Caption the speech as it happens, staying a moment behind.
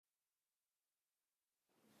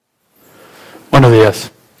Buenos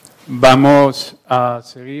días. Vamos a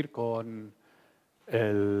seguir con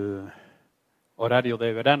el horario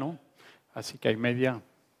de verano, así que a 1:30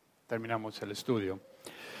 terminamos el estudio.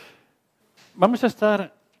 Vamos a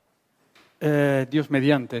estar, Dios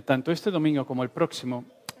mediante, tanto este domingo como el próximo,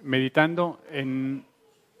 meditando en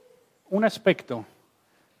un aspecto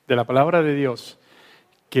de la palabra de Dios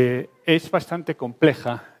que es bastante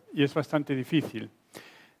compleja y es bastante difícil.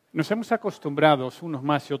 Nos hemos acostumbrado, unos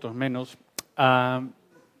más y otros menos, a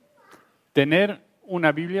tener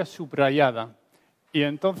una Biblia subrayada. Y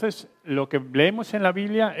entonces lo que leemos en la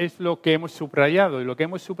Biblia es lo que hemos subrayado. Y lo que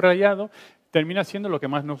hemos subrayado termina siendo lo que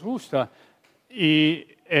más nos gusta. Y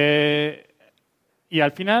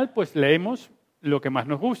al final pues leemos lo que más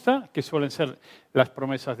nos gusta, que suelen ser las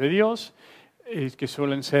promesas de Dios, que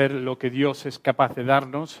suelen ser lo que Dios es capaz de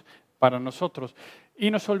darnos para nosotros.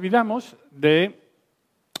 Y nos olvidamos de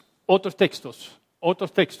otros textos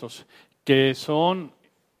que son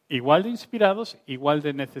igual de inspirados, igual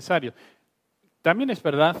de necesarios. También es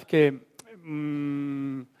verdad que,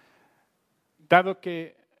 dado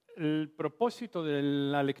que el propósito de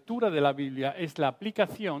la lectura de la Biblia es la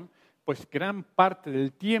aplicación, pues gran parte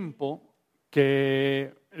del tiempo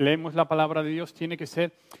que leemos la palabra de Dios tiene que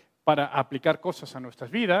ser para aplicar cosas a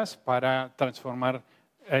nuestras vidas, para transformar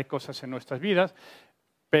cosas en nuestras vidas,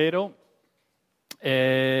 pero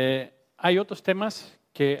hay otros temas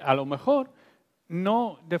que a lo mejor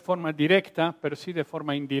no de forma directa, pero sí de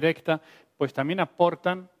forma indirecta, pues también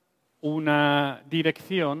aportan una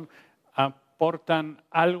dirección, aportan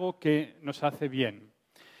algo que nos hace bien.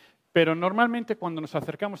 Pero normalmente cuando nos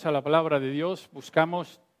acercamos a la palabra de Dios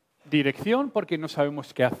buscamos dirección porque no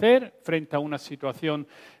sabemos qué hacer frente a una situación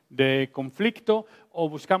de conflicto, o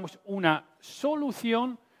buscamos una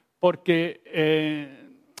solución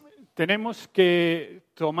porque tenemos que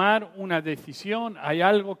tomar una decisión, hay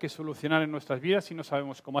algo que solucionar en nuestras vidas y no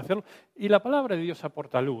sabemos cómo hacerlo. Y la palabra de Dios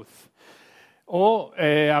aporta luz. O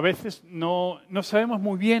a veces no sabemos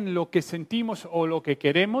muy bien lo que sentimos o lo que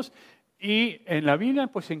queremos, y en la Biblia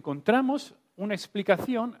pues encontramos una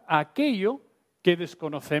explicación a aquello que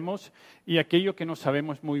desconocemos y aquello que no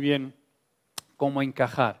sabemos muy bien cómo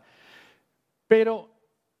encajar. Pero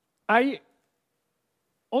hay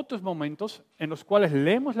otros momentos en los cuales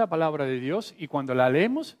leemos la palabra de Dios y cuando la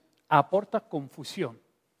leemos aporta confusión.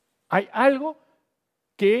 Hay algo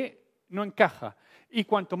que no encaja. Y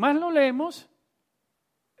cuanto más lo leemos,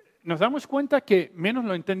 nos damos cuenta que menos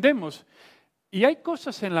lo entendemos. Y hay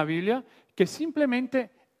cosas en la Biblia que simplemente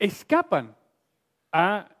escapan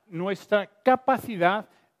a nuestra capacidad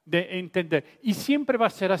de entender. Y siempre va a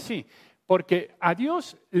ser así, porque a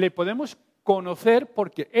Dios le podemos conocer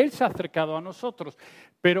porque Él se ha acercado a nosotros.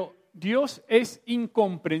 Pero Dios es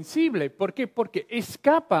incomprensible. ¿Por qué? Porque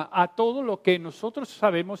escapa a todo lo que nosotros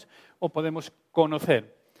sabemos o podemos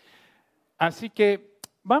conocer. Así que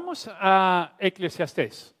vamos a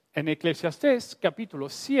Eclesiastés. En Eclesiastés, capítulo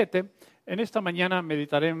 7, en esta mañana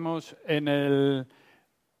meditaremos en el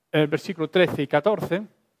versículo 13 y 14.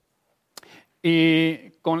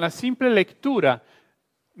 Y con la simple lectura,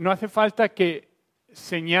 no hace falta que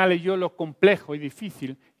señale yo lo complejo y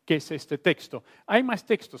difícil que es este texto. Hay más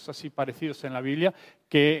textos así parecidos en la Biblia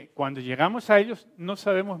que cuando llegamos a ellos no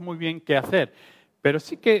sabemos muy bien qué hacer. Pero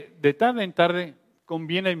sí que de tarde en tarde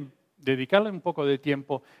conviene dedicarle un poco de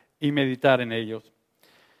tiempo y meditar en ellos.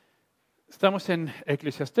 Estamos en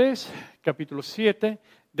Eclesiastés, capítulo 7,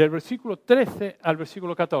 del versículo 13 al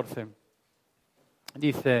versículo 14.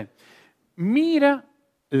 Dice: mira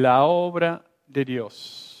la obra de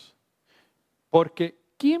Dios, porque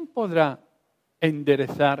 ¿quién podrá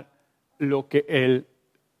enderezar lo que Él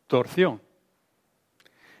torció?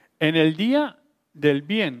 En el día del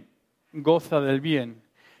bien goza del bien,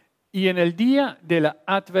 y en el día de la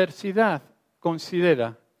adversidad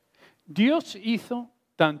considera: Dios hizo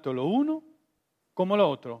tanto lo uno como lo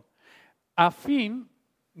otro, a fin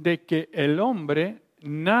de que el hombre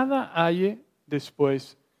nada halle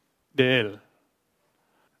después de él.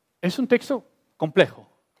 Es un texto complejo,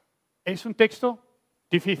 es un texto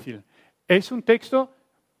difícil, es un texto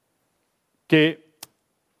que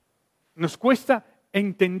nos cuesta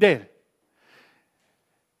entender.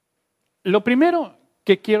 Lo primero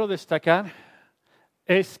que quiero destacar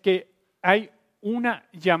es que hay una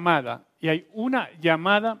llamada, y hay una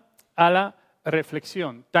llamada a la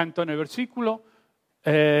reflexión, tanto en el versículo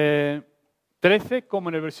 13 como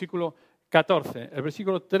en el versículo 14. El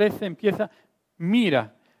versículo 13 empieza: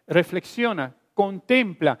 mira, reflexiona,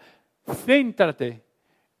 contempla, céntrate.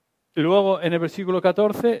 Luego en el versículo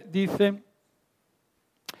 14 dice: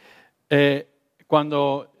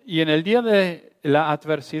 y en el día de la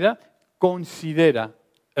adversidad considera,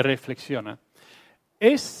 reflexiona.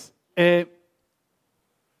 es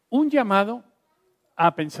un llamado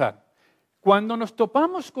a pensar. Cuando nos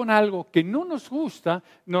topamos con algo que no nos gusta,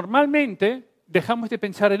 normalmente dejamos de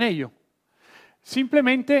pensar en ello.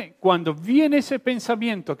 Simplemente cuando viene ese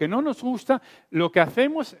pensamiento que no nos gusta, lo que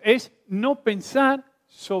hacemos es no pensar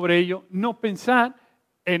sobre ello, no pensar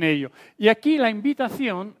en ello. Y aquí la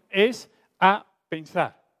invitación es a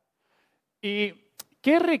pensar. ¿Y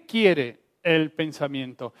qué requiere el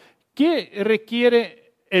pensamiento? ¿Qué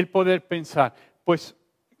requiere el poder pensar? Pues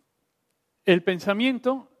el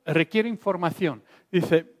pensamiento requiere información.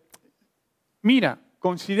 Dice, mira,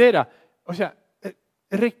 considera, o sea,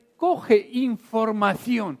 recoge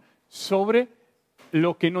información sobre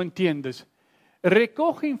lo que no entiendes.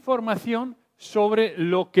 Recoge información sobre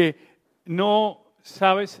lo que no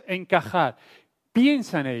sabes encajar.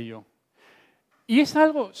 Piensa en ello. Y es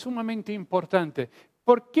algo sumamente importante.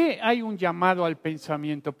 ¿Por qué hay un llamado al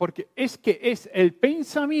pensamiento? Porque es que es el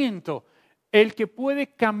pensamiento el que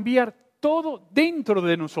puede cambiar todo dentro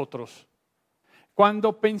de nosotros.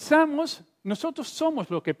 Cuando pensamos, nosotros somos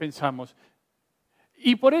lo que pensamos.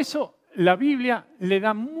 Y por eso la Biblia le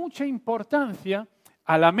da mucha importancia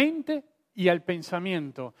a la mente y al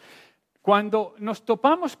pensamiento. Cuando nos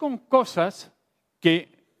topamos con cosas que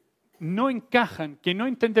no encajan, que no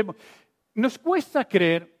entendemos, nos cuesta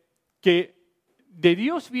creer que de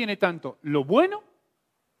Dios viene tanto lo bueno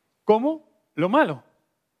como lo malo.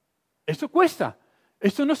 Eso cuesta.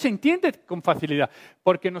 Eso no se entiende con facilidad.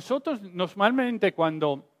 Porque nosotros normalmente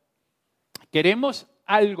cuando queremos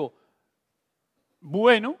algo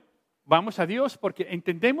bueno, vamos a Dios porque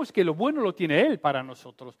entendemos que lo bueno lo tiene Él para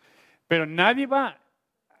nosotros. Pero nadie va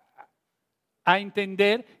a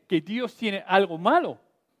entender que Dios tiene algo malo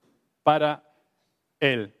para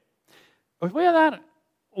Él. Os voy a dar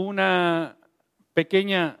una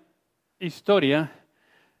pequeña historia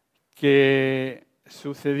que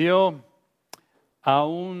sucedió a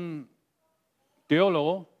un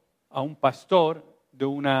teólogo, a un pastor de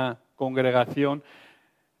una congregación.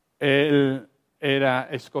 Él era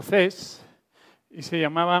escocés y se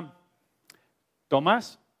llamaba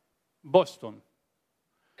Thomas Boston.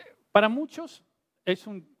 Para muchos es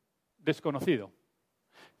un desconocido.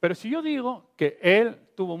 Pero si yo digo que él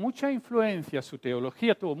tuvo mucha influencia, su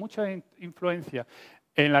teología tuvo mucha influencia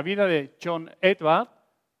en la vida de John Edward,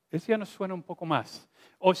 eso ya nos suena un poco más.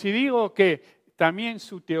 O si digo que también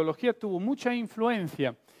su teología tuvo mucha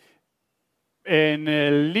influencia en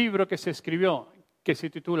el libro que se escribió, que se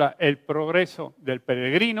titula El progreso del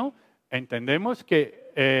peregrino, entendemos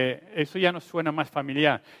que eso ya nos suena más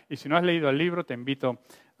familiar. Y si no has leído el libro, te invito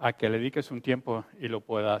a que le dediques un tiempo y lo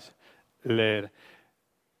puedas leer.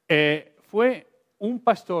 Fue un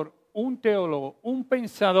pastor, un teólogo, un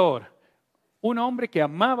pensador, un hombre que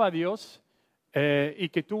amaba a Dios y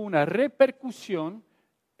que tuvo una repercusión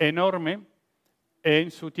enorme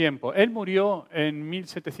en su tiempo. Él murió en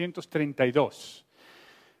 1732.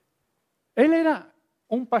 Él era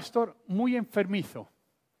un pastor muy enfermizo.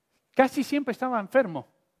 Casi siempre estaba enfermo.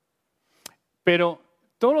 Pero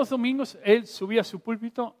todos los domingos él subía a su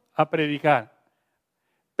púlpito a predicar.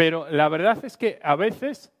 Pero la verdad es que a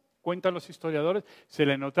veces, cuentan los historiadores, se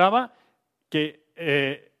le notaba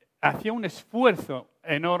que hacía un esfuerzo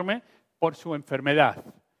enorme por su enfermedad.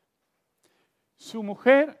 Su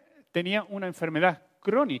mujer tenía una enfermedad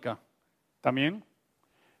crónica también.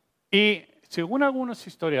 Y según algunos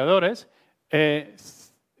historiadores,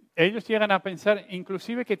 ellos llegan a pensar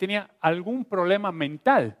inclusive que tenía algún problema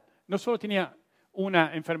mental. No solo tenía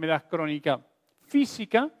una enfermedad crónica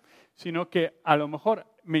física, sino que a lo mejor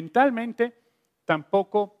mentalmente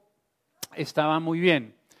tampoco estaba muy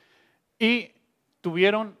bien. Y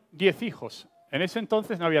tuvieron 10 hijos. En ese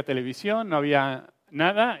entonces no había televisión, no había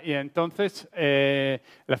nada, y entonces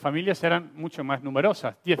las familias eran mucho más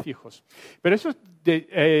numerosas, 10 hijos. Pero esos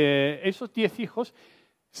 10 hijos,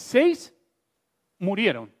 6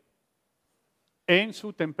 murieron en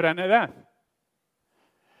su temprana edad.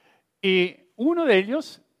 Y uno de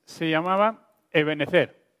ellos se llamaba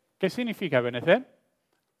Ebenezer. ¿Qué significa Ebenezer?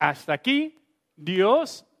 Hasta aquí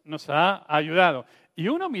Dios nos ha ayudado. Y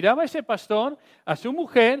uno miraba a ese pastor, a su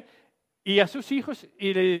mujer y a sus hijos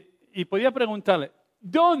y podía preguntarle,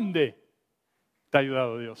 ¿dónde te ha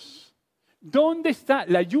ayudado Dios? ¿Dónde está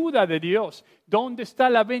la ayuda de Dios? ¿Dónde está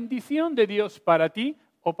la bendición de Dios para ti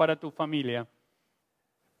o para tu familia?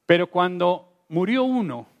 Pero cuando murió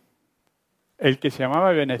uno, el que se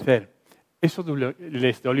llamaba Ebenezer, eso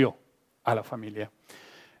les dolió a la familia.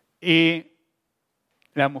 Y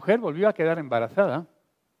la mujer volvió a quedar embarazada.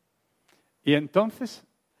 Y entonces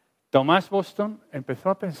Thomas Boston empezó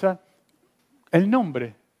a pensar el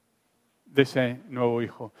nombre de ese nuevo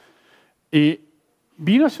hijo. Y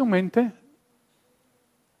vino a su mente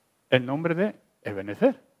el nombre de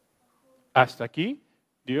Ebenezer. Hasta aquí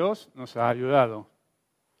Dios nos ha ayudado.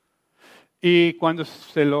 Y cuando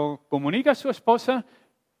se lo comunica a su esposa,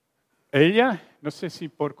 ella, no sé si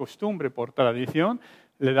por costumbre, por tradición,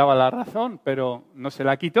 le daba la razón, pero no se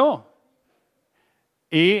la quitó.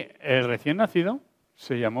 Y el recién nacido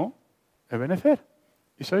se llamó Ebenezer.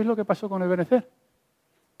 ¿Y sabéis lo que pasó con Ebenezer?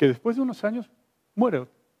 Que después de unos años muere.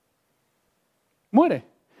 Muere.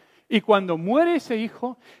 Y cuando muere ese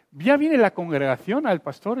hijo, ya viene la congregación al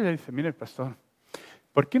pastor y le dice, mire pastor,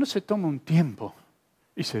 ¿por qué no se toma un tiempo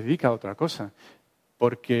y se dedica a otra cosa?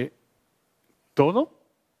 Porque todo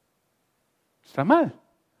está mal.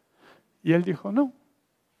 Y él dijo, no.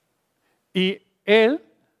 Y él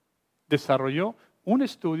desarrolló un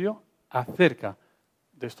estudio acerca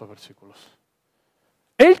de estos versículos.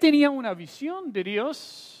 Él tenía una visión de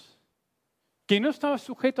Dios que no estaba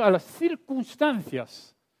sujeto a las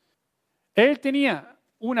circunstancias. Él tenía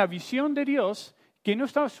una visión de Dios que no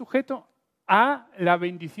estaba sujeto a la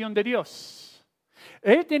bendición de Dios.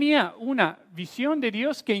 Él tenía una visión de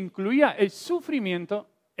Dios que incluía el sufrimiento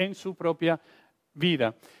en su propia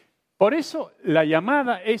vida. Por eso la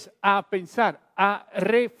llamada es a pensar, a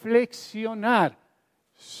reflexionar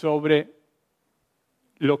sobre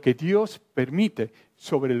lo que Dios permite,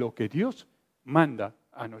 sobre lo que Dios manda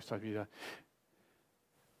a nuestras vidas.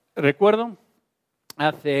 Recuerdo,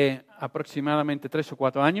 hace aproximadamente 3 o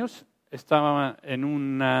 4 años, estaba en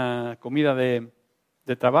una comida de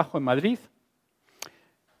trabajo en Madrid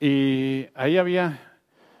y ahí había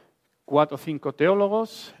 4 o 5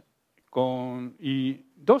 teólogos y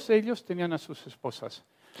 2 de ellos tenían a sus esposas.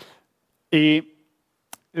 Y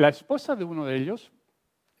la esposa de uno de ellos,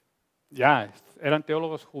 ya eran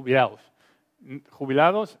teólogos jubilados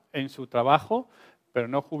en su trabajo, pero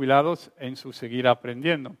no jubilados en su seguir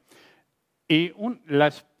aprendiendo. Y la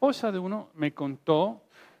esposa de uno me contó,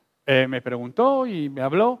 me preguntó y me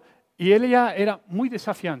habló, y ella era muy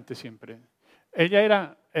desafiante siempre. Ella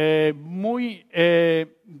era muy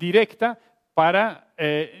directa para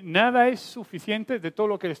nada es suficiente de todo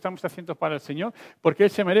lo que estamos haciendo para el Señor, porque Él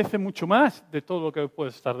se merece mucho más de todo lo que puede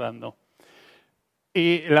estar dando.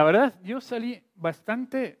 Y la verdad, yo salí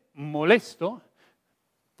bastante molesto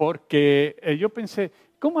porque yo pensé,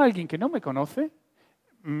 ¿cómo alguien que no me conoce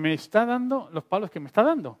me está dando los palos que me está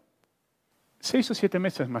dando? 6 o 7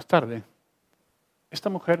 meses más tarde, esta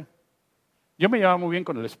mujer, yo me llevaba muy bien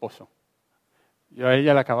con el esposo. Yo a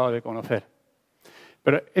ella la acababa de conocer.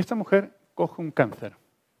 Pero esta mujer coge un cáncer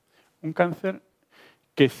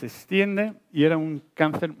que se extiende y era un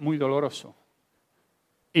cáncer muy doloroso.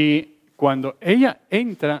 Y cuando ella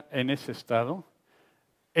entra en ese estado,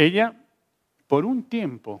 ella, por un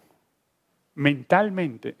tiempo,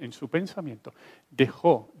 mentalmente, en su pensamiento,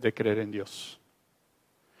 dejó de creer en Dios.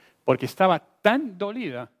 Porque estaba tan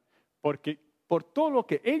dolida, porque por todo lo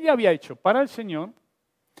que ella había hecho para el Señor,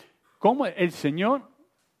 como el Señor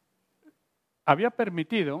había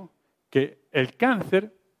permitido que el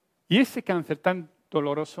cáncer, y ese cáncer tan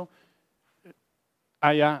doloroso,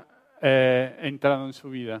 haya entrado en su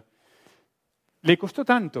vida. Le costó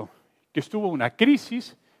tanto que estuvo una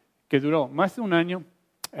crisis que duró más de un año.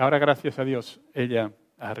 Ahora, gracias a Dios, ella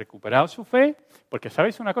ha recuperado su fe, porque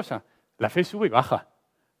 ¿sabéis una cosa? La fe sube y baja.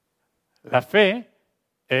 La fe,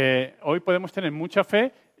 hoy podemos tener mucha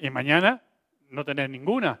fe y mañana no tener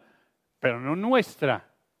ninguna, pero no nuestra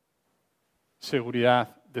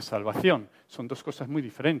seguridad de salvación. Son 2 cosas muy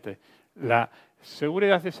diferentes. La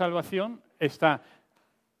seguridad de salvación está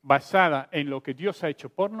basada en lo que Dios ha hecho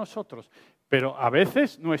por nosotros, pero a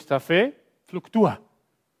veces nuestra fe fluctúa.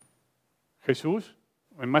 Jesús,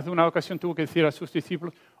 en más de una ocasión, tuvo que decir a sus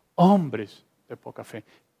discípulos, hombres de poca fe,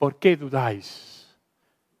 ¿por qué dudáis?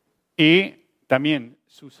 Y también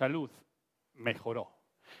su salud mejoró.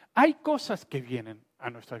 Hay cosas que vienen a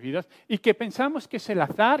nuestras vidas y que pensamos que es el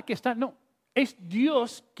azar, que está... No, es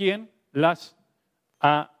Dios quien las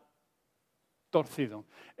ha torcido.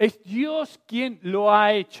 Es Dios quien lo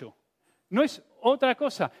ha hecho. No es otra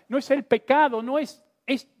cosa, no es el pecado,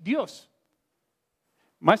 es Dios.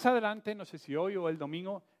 Más adelante, no sé si hoy o el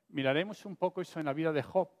domingo, miraremos un poco eso en la vida de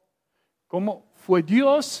Job. Cómo fue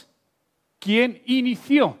Dios quien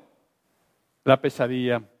inició la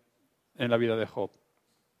pesadilla en la vida de Job.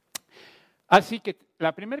 Así que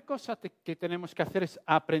la primera cosa que tenemos que hacer es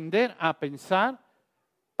aprender a pensar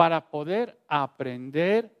para poder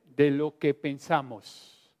aprender de lo que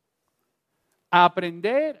pensamos.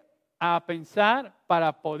 Aprender a pensar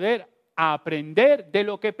para poder aprender de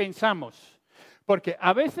lo que pensamos. Porque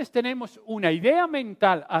a veces tenemos una idea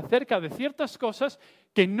mental acerca de ciertas cosas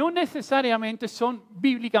que no necesariamente son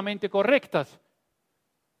bíblicamente correctas.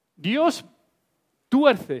 Dios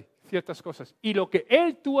tuerce ciertas cosas y lo que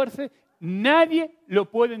Él tuerce, nadie lo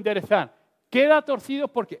puede enderezar. Queda torcido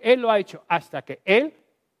porque Él lo ha hecho hasta que Él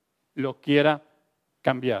lo quiera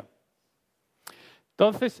cambiar.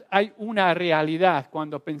 Entonces hay una realidad.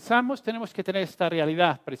 Cuando pensamos tenemos que tener esta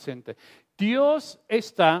realidad presente. Dios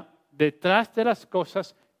está detrás de las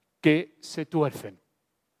cosas que se tuercen.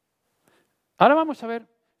 Ahora vamos a ver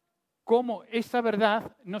cómo esta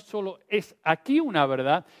verdad no solo es aquí una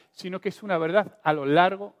verdad, sino que es una verdad a lo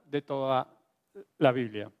largo de toda la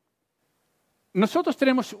Biblia. Nosotros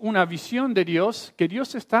tenemos una visión de Dios, que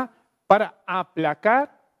Dios está para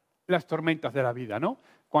aplacar las tormentas de la vida, ¿no?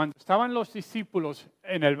 Cuando estaban los discípulos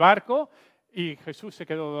en el barco y Jesús se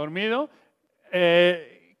quedó dormido,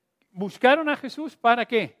 buscaron a Jesús ¿para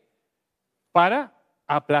qué? Para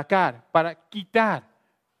aplacar, para quitar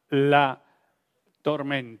la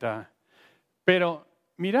tormenta. Pero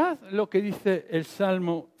mirad lo que dice el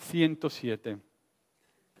Salmo 107.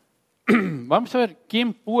 Vamos a ver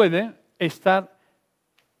quién puede estar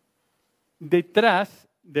detrás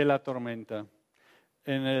de la tormenta.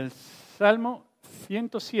 En el Salmo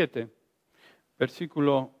 107,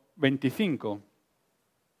 versículo 25,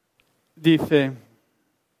 dice,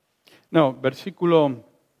 versículo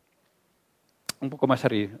un poco más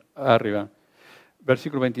arriba,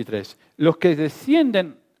 versículo 23. Los que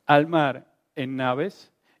descienden al mar en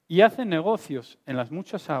naves y hacen negocios en las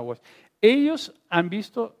muchas aguas, ellos han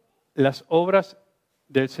visto las obras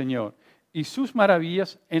del Señor y sus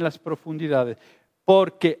maravillas en las profundidades,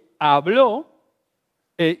 porque habló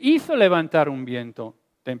e hizo levantar un viento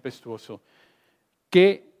tempestuoso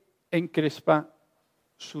que encrespa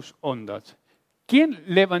sus ondas. ¿Quién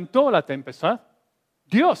levantó la tempestad?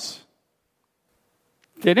 Dios.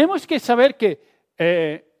 Tenemos que saber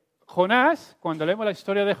que Jonás, cuando leemos la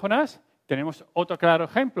historia de Jonás, tenemos otro claro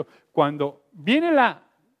ejemplo. Cuando viene la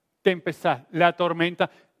tempestad, la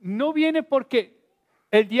tormenta, no viene porque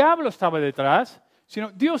el diablo estaba detrás,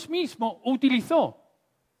 sino Dios mismo utilizó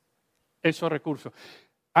esos recursos.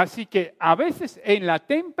 Así que a veces en la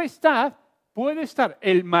tempestad puede estar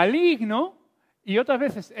el maligno y otras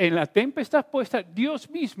veces en la tempestad puede estar Dios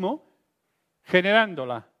mismo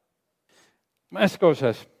generándola. Más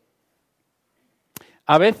cosas.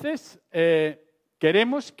 A veces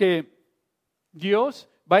queremos que Dios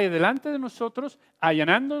vaya delante de nosotros,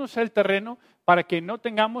 allanándonos el terreno para que no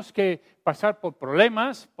tengamos que pasar por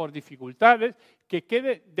problemas, por dificultades, que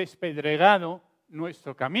quede despedregado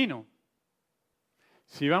nuestro camino.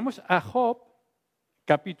 Si vamos a Job,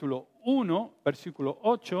 capítulo 1, versículo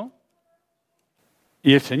 8,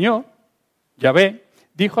 y el Señor, Yahvé,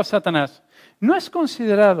 dijo a Satanás, ¿no has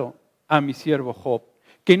considerado a mi siervo Job,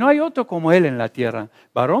 que no hay otro como él en la tierra,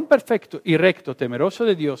 varón perfecto y recto, temeroso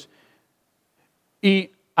de Dios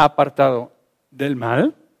y apartado del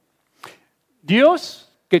mal?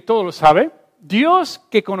 Dios, que todo lo sabe, Dios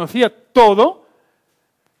que conocía todo,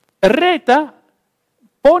 reta,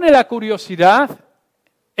 pone la curiosidad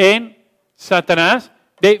en Satanás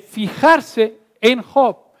de fijarse en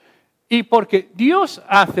Job. Y porque Dios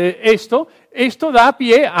hace esto, esto da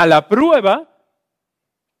pie a la prueba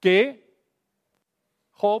que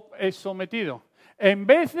Job es sometido. En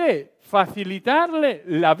vez de facilitarle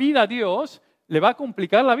la vida a Dios, le va a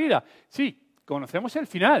complicar la vida. Sí, conocemos el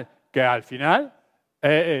final, que al final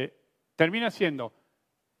termina siendo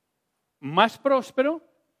más próspero,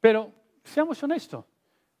 pero seamos honestos.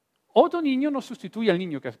 Otro niño no sustituye al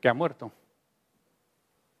niño que ha muerto.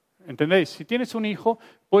 ¿Entendéis? Si tienes un hijo,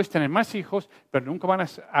 puedes tener más hijos, pero nunca van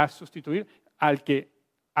a sustituir al que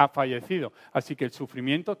ha fallecido. Así que el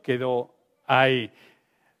sufrimiento quedó ahí.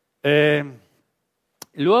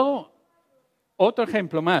 Luego, otro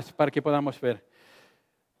ejemplo más para que podamos ver.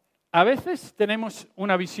 A veces tenemos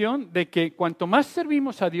una visión de que cuanto más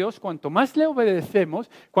servimos a Dios, cuanto más le obedecemos,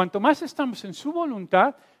 cuanto más estamos en su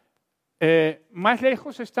voluntad, más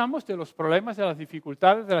lejos estamos de los problemas, de las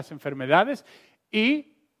dificultades, de las enfermedades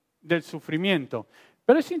y del sufrimiento.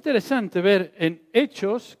 Pero es interesante ver en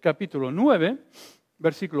Hechos, capítulo 9,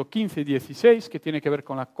 versículos 15 y 16, que tiene que ver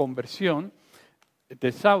con la conversión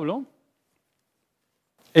de Saulo.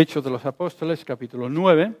 Hechos de los Apóstoles, capítulo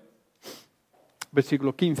 9,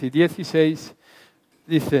 versículos 15 y 16,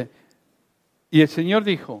 dice, y el Señor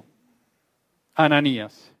dijo a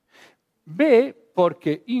Ananías, ve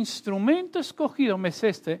porque instrumento escogido me es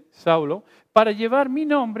este, Saulo, para llevar mi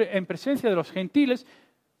nombre en presencia de los gentiles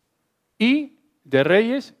y de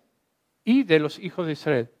reyes y de los hijos de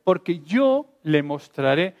Israel, porque yo le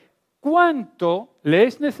mostraré cuánto le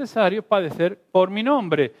es necesario padecer por mi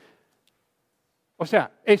nombre. O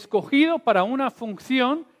sea, escogido para una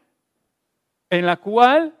función en la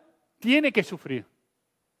cual tiene que sufrir.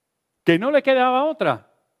 que no le quedaba otra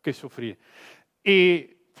que sufrir. Y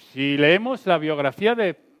si leemos la biografía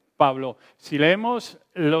de Pablo, si leemos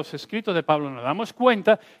los escritos de Pablo, nos damos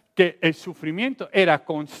cuenta que el sufrimiento era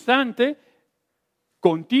constante,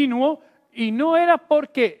 continuo, y no era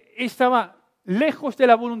porque estaba lejos de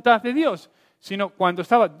la voluntad de Dios, sino cuando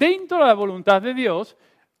estaba dentro de la voluntad de Dios,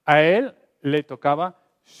 a él le tocaba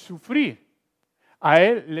sufrir, a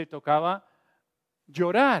él le tocaba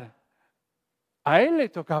llorar, a él le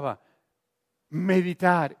tocaba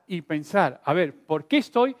meditar y pensar, a ver, ¿por qué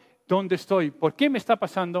estoy donde estoy? ¿Por qué me está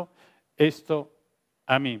pasando esto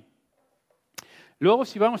a mí? Luego,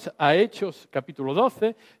 si vamos a Hechos capítulo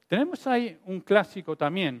 12, tenemos ahí un clásico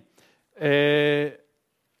también.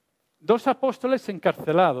 2 apóstoles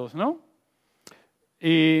encarcelados, ¿no?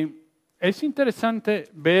 Y es interesante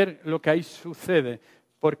ver lo que ahí sucede,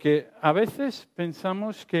 porque a veces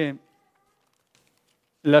pensamos que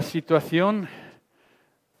la situación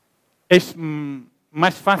es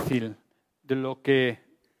más fácil de lo que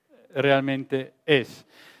realmente es.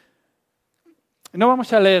 No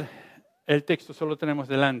vamos a leer el texto, solo tenemos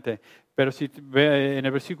delante, pero si en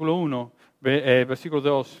el versículo 1, versículo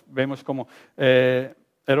 2, vemos como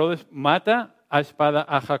Herodes mata a espada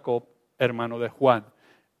a Jacob, hermano de Juan,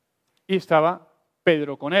 y estaba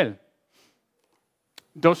Pedro con él.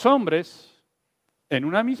 2 hombres en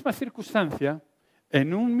una misma circunstancia,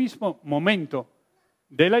 en un mismo momento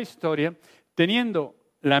de la historia, teniendo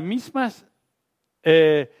la misma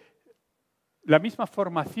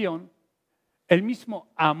formación, el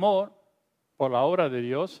mismo amor por la obra de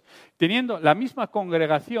Dios, teniendo la misma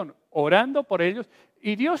congregación orando por ellos,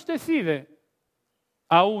 y Dios decide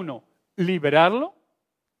a uno liberarlo,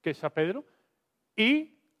 que es a Pedro,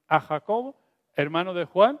 y a Jacobo, hermano de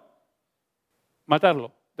Juan,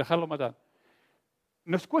 matarlo, dejarlo matar.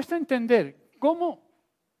 Nos cuesta entender cómo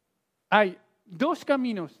hay 2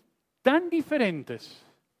 caminos tan diferentes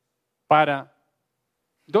para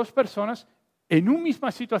 2 personas en una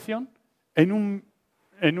misma situación, en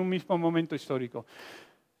un mismo momento histórico.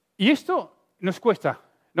 Y esto nos cuesta,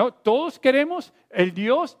 ¿no? Todos queremos el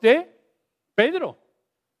Dios de Pedro,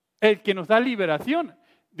 el que nos da liberación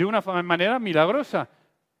de una manera milagrosa.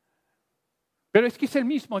 Pero es que es el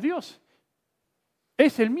mismo Dios.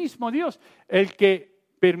 Es el mismo Dios el que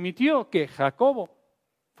permitió que Jacobo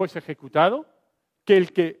fuese ejecutado, que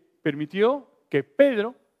el que permitió que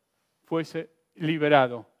Pedro fuese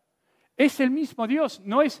liberado. Es el mismo Dios,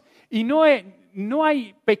 no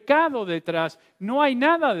hay pecado detrás, no hay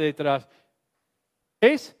nada detrás.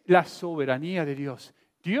 Es la soberanía de Dios.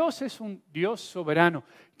 Dios es un Dios soberano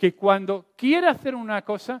que cuando quiere hacer una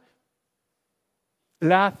cosa,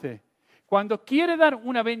 la hace. Cuando quiere dar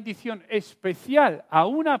una bendición especial a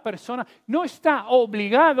una persona, no está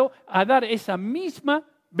obligado a dar esa misma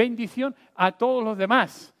bendición a todos los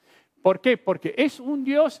demás. ¿Por qué? Porque es un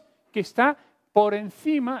Dios que está por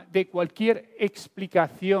encima de cualquier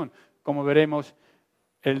explicación, como veremos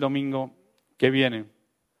el domingo que viene.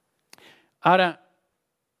 Ahora,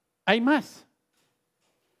 hay más.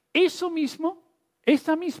 Eso mismo,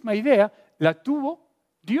 esa misma idea la tuvo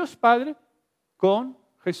Dios Padre con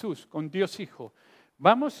Jesús, con Dios Hijo.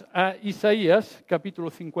 Vamos a Isaías capítulo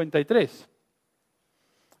 53.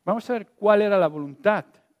 Vamos a ver cuál era la voluntad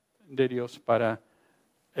de Dios para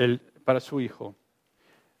su Hijo.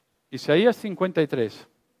 Isaías 53,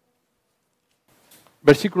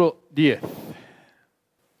 versículo 10.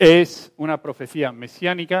 Es una profecía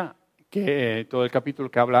mesiánica, que todo el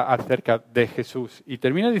capítulo que habla acerca de Jesús. Y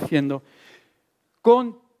termina diciendo,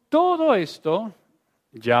 con todo esto,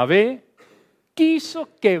 Yahvé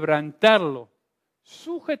quiso quebrantarlo,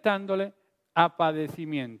 sujetándole a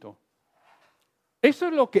padecimiento. Eso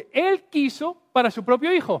es lo que Él quiso para su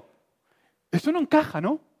propio Hijo. Esto no encaja,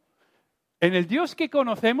 ¿no? En el Dios que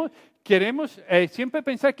conocemos queremos siempre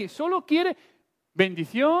pensar que solo quiere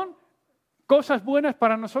bendición, cosas buenas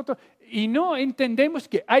para nosotros, y no entendemos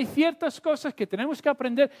que hay ciertas cosas que tenemos que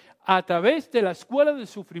aprender a través de la escuela del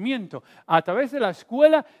sufrimiento, a través de la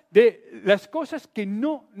escuela de las cosas que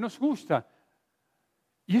no nos gustan.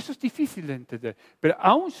 Y eso es difícil de entender. Pero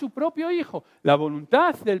aún su propio Hijo, la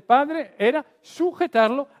voluntad del Padre era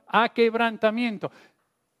sujetarlo a quebrantamiento.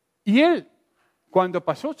 Y Él, cuando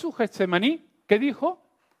pasó su Getsemaní, ¿qué dijo?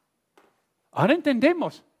 Ahora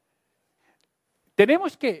entendemos.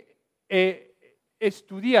 Tenemos que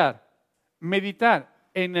estudiar, meditar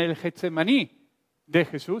en el Getsemaní de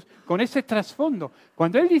Jesús con ese trasfondo.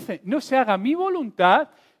 Cuando Él dice, no se haga mi voluntad,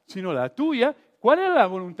 sino la tuya, ¿cuál era la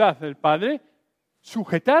voluntad del Padre?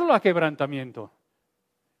 Sujetarlo a quebrantamiento.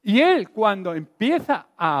 Y Él, cuando empieza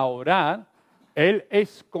a orar, Él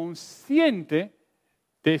es consciente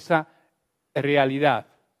de esa realidad.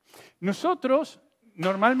 Nosotros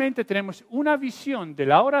normalmente tenemos una visión de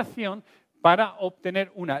la oración para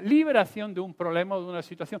obtener una liberación de un problema o de una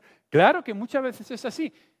situación. Claro que muchas veces es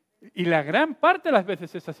así, y la gran parte de las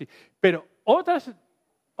veces es así, pero otras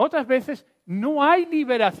veces no hay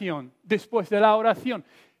liberación después de la oración,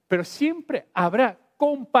 pero siempre habrá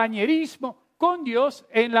compañerismo con Dios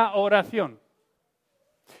en la oración.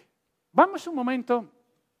 Vamos un momento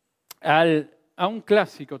a un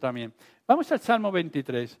clásico también. Vamos al Salmo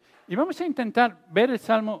 23 y vamos a intentar ver el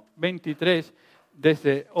Salmo 23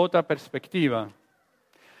 desde otra perspectiva.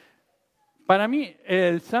 Para mí,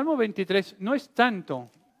 el Salmo 23 no es tanto,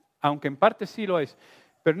 aunque en parte sí lo es,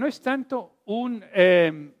 pero no es tanto un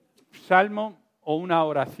salmo o una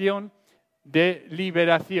oración de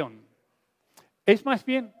liberación. Es más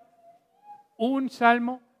bien un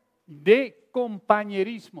salmo de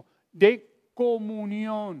compañerismo, de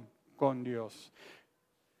comunión con Dios.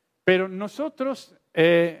 Pero nosotros,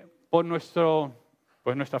 por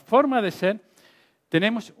nuestra forma de ser,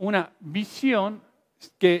 tenemos una visión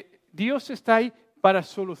que Dios está ahí para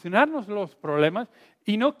solucionarnos los problemas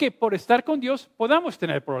y no que por estar con Dios podamos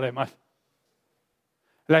tener problemas.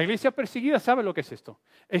 La iglesia perseguida sabe lo que es esto.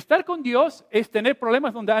 Estar con Dios es tener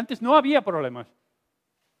problemas donde antes no había problemas.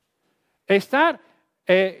 Estar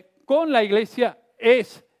con la iglesia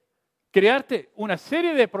es crearte una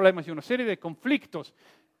serie de problemas y una serie de conflictos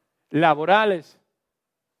laborales,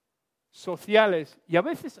 sociales y a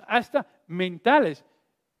veces hasta mentales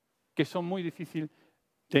que son muy difíciles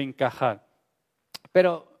de encajar.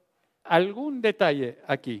 Pero algún detalle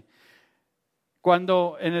aquí.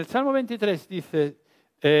 Cuando en el Salmo 23 dice,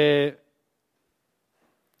 en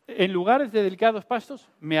lugares de delicados pastos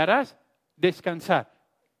me harás descansar.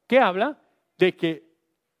 ¿Qué habla? De que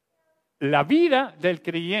la vida del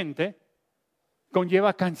creyente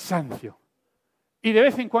conlleva cansancio. Y de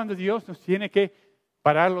vez en cuando Dios nos tiene que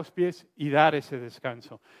parar los pies y dar ese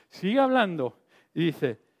descanso. Sigue hablando y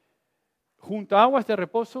dice, junto a aguas de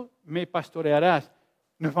reposo me pastorearás.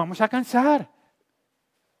 Nos vamos a cansar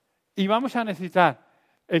y vamos a necesitar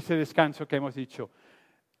ese descanso que hemos dicho.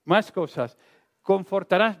 Más cosas.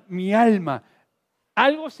 Confortarás mi alma.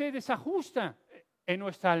 Algo se desajusta en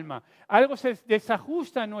nuestra alma. Algo se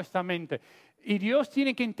desajusta en nuestra mente. Y Dios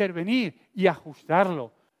tiene que intervenir y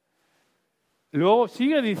ajustarlo. Luego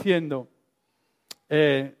sigue diciendo,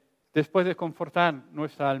 después de confortar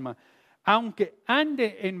nuestra alma, aunque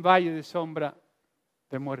ande en valle de sombra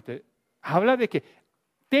de muerte, habla de que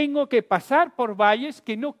tengo que pasar por valles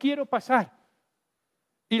que no quiero pasar.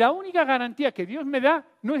 Y la única garantía que Dios me da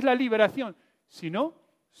no es la liberación, sino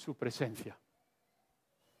su presencia.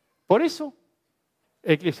 Por eso,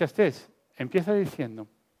 Eclesiastés empieza diciendo,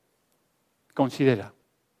 considera,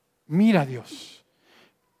 mira a Dios.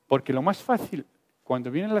 Porque lo más fácil,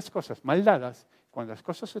 cuando vienen las cosas mal dadas, cuando las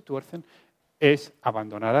cosas se tuercen, es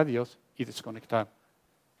abandonar a Dios y desconectar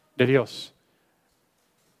de Dios.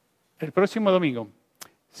 El próximo domingo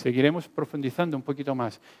seguiremos profundizando un poquito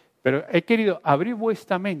más, pero he querido abrir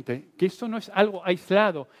vuestra mente que esto no es algo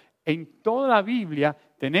aislado. En toda la Biblia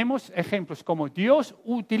tenemos ejemplos como Dios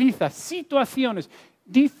utiliza situaciones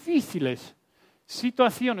difíciles,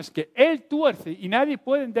 situaciones que Él tuerce y nadie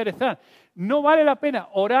puede enderezar. No vale la pena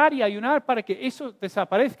orar y ayunar para que eso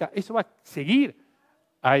desaparezca. Eso va a seguir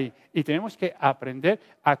ahí. Y tenemos que aprender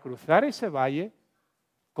a cruzar ese valle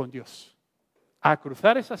con Dios. A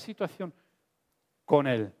cruzar esa situación con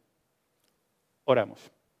Él.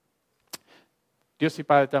 Oramos. Dios y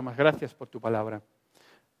Padre, te damos gracias por tu palabra.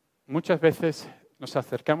 Muchas veces nos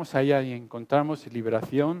acercamos a ella y encontramos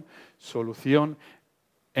liberación, solución.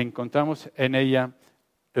 Encontramos en ella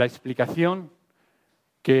la explicación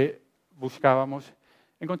que buscábamos.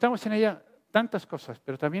 Encontramos en ella tantas cosas,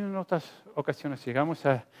 pero también en otras ocasiones llegamos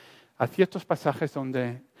a ciertos pasajes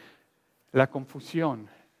donde la confusión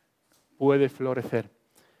puede florecer.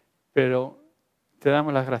 Pero te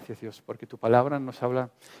damos las gracias, Dios, porque tu palabra nos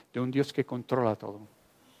habla de un Dios que controla todo,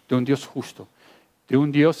 de un Dios justo, de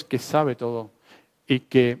un Dios que sabe todo y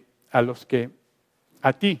que a los que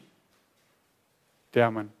a ti te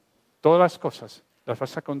aman, todas las cosas las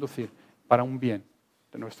vas a conducir para un bien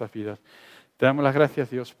de nuestras vidas. Te damos las gracias,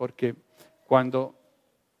 Dios, porque cuando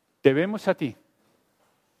te vemos a ti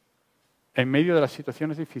en medio de las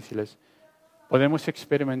situaciones difíciles, podemos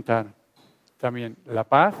experimentar también la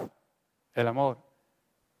paz, el amor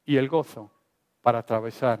y el gozo para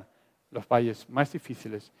atravesar los valles más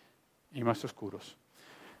difíciles y más oscuros.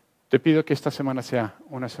 Te pido que esta semana sea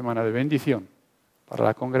una semana de bendición para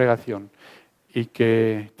la congregación y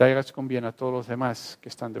que traigas con bien a todos los demás que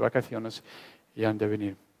están de vacaciones y han de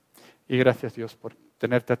venir. Y gracias, Dios, por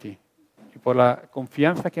tenerte a ti y por la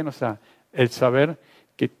confianza que nos da el saber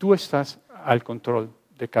que tú estás al control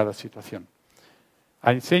de cada situación.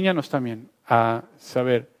 Enséñanos también a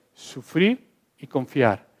saber sufrir y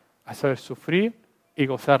confiar, a saber sufrir y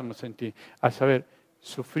gozarnos en ti, a saber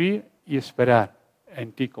sufrir y esperar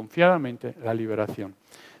en ti confiadamente la liberación.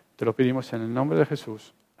 Te lo pedimos en el nombre de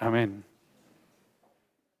Jesús. Amén.